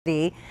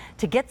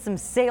to get some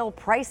sale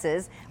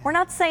prices. We're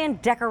not saying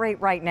decorate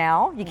right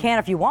now. You can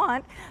if you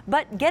want,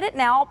 but get it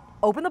now.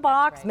 Open the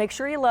box, make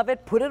sure you love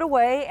it, put it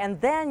away,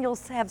 and then you'll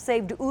have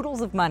saved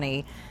oodles of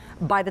money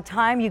by the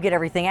time you get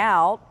everything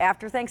out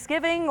after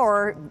Thanksgiving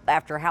or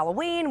after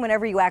Halloween,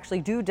 whenever you actually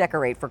do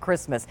decorate for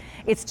Christmas.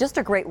 It's just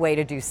a great way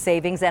to do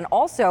savings. And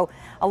also,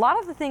 a lot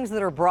of the things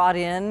that are brought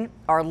in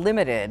are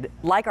limited,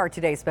 like our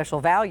today's special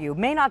value,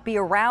 may not be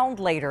around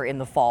later in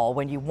the fall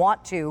when you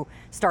want to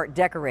start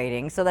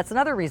decorating. So that's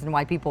another reason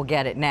why people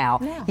get it now.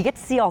 Yeah. You get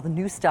to see all the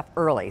new stuff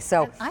early.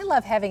 So and I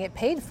love having it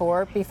paid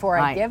for before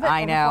I give it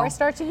and before I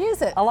start to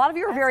use it. A lot of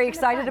you are very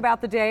excited about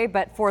the day,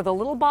 but for the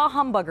little bah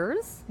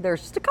humbuggers,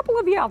 there's just a couple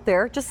of you out there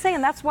just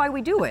saying that's why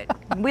we do it.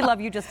 We love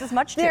you just as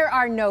much too. There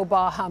are no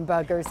bah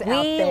humbuggers out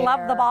there. We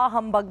love the bah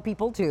humbug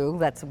people too.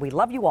 We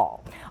love you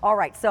all. All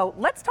right, so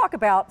let's talk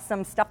about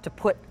some stuff to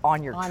put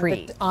on your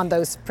tree. On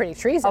those pretty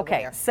trees over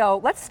there. Okay,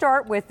 so let's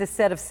start with this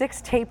set of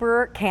 6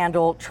 taper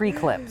candle tree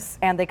clips.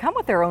 And they come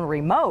with their own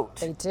remote.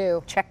 They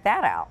do. Check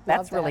that out.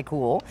 That's really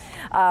cool.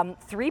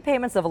 3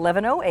 payments of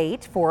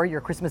 $11.08 for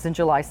your Christmas in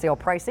July sale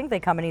pricing. They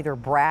come in either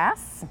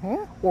brass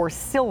or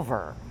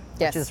silver.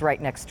 Yes. Which is right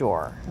next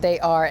door. They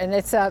are, and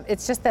it's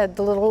just the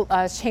little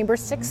chamber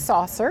stick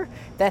saucer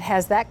that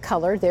has that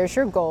color. There's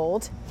your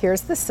gold.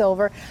 Here's the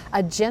silver.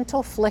 A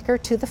gentle flicker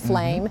to the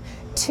flame.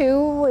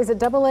 2 is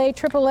it AA,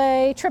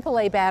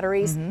 AAA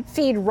batteries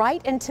feed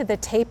right into the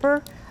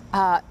taper.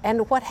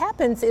 And what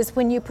happens is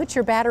when you put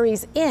your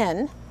batteries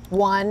in,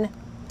 1,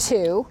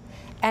 2,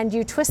 and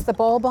you twist the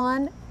bulb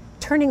on,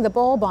 turning the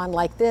bulb on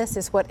like this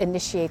is what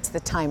initiates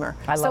the timer.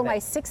 I love it. So my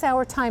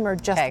 6-hour timer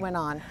just went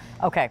on.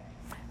 Okay,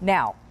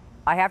 now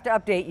I have to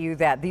update you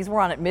that these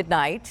were on at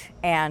midnight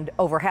and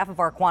over half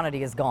of our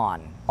quantity is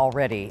gone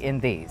already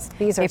in these.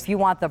 If you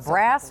want the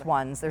brass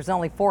ones, there's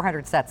only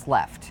 400 sets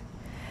left.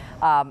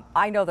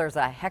 I know there's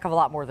a heck of a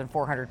lot more than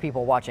 400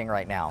 people watching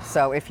right now.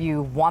 So if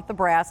you want the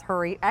brass,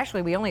 hurry.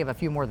 Actually, we only have a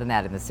few more than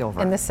that in the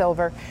silver. In the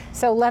silver.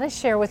 So let us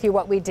share with you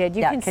what we did.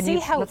 You can see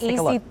how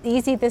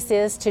easy this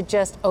is to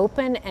just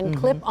open and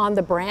clip on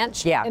the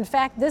branch. Yeah. In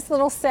fact, this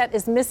little set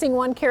is missing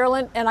one,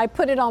 Carolyn, and I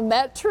put it on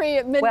that tree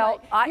at midnight.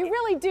 Well, you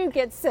really do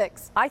get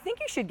 6. I think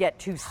you should get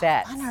 2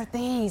 sets. How fun are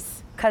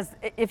these? Because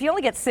if you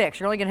only get 6,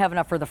 you're only going to have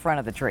enough for the front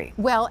of the tree.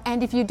 Well,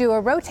 and if you do a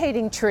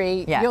rotating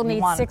tree, you'll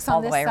need 6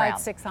 on this side,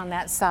 6 on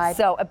that side.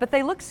 So, but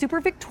they look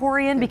super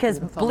Victorian because,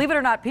 believe it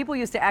or not, people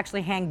used to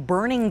actually hang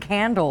burning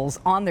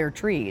candles on their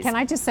trees. Can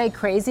I just say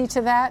crazy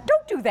to that?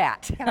 Don't do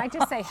that. Can I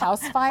just say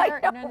house fire?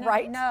 I know,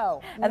 right?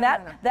 No. And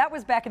that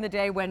was back in the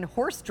day when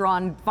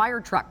horse-drawn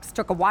fire trucks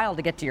took a while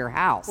to get to your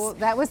house. Well,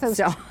 that was those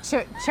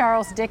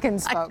Charles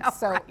Dickens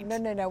folks. Know,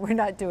 so no, we're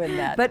not doing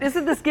that. But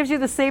this gives you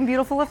the same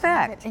beautiful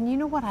effect. And you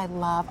know what I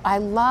love? I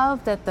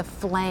love that the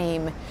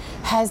flame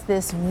has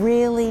this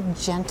really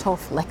gentle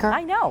flicker.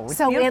 I know, it's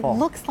so beautiful. It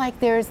looks like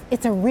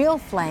it's a real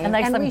flame. And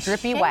like some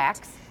drippy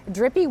wax.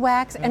 Drippy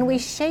wax, and we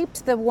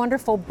shaped the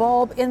wonderful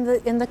bulb in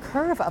the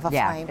curve of a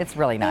flame. Yeah, it's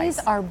really nice.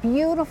 These are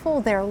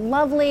beautiful. They're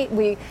lovely.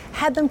 We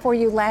had them for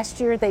you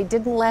last year. They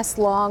didn't last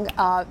long.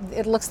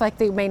 It looks like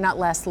they may not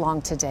last long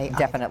today.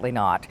 Definitely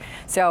not.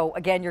 So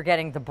again, you're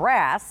getting the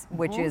brass,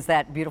 which is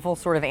that beautiful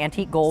sort of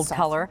antique gold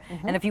color.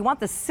 And if you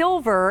want the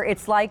silver,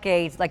 it's like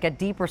a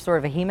deeper sort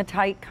of a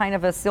hematite kind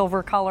of a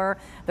silver color.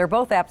 They're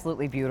both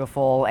absolutely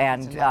beautiful.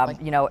 And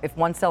you know, if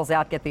one sells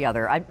out, get the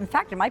other. In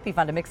fact, it might be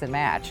fun to mix and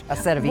match a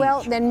set of each.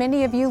 And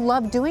many of you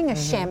love doing a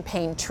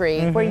champagne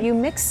tree where you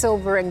mix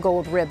silver and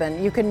gold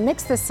ribbon. You can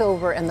mix the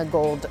silver and the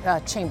gold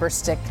chamber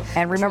stick.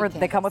 And remember,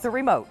 they come with a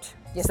remote.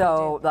 Yes,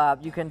 so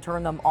you can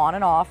turn them on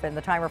and off and the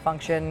timer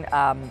function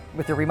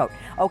with the remote.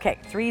 Okay,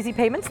 3 easy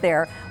payments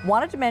there.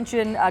 Wanted to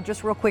mention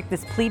just real quick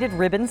this pleated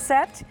ribbon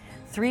set.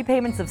 3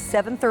 payments of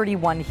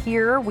 $731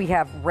 here. We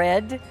have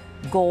red,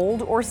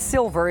 gold, or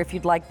silver if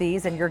you'd like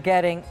these, and you're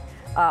getting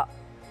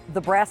the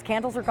brass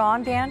candles are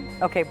gone, Dan?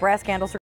 Okay, brass candles are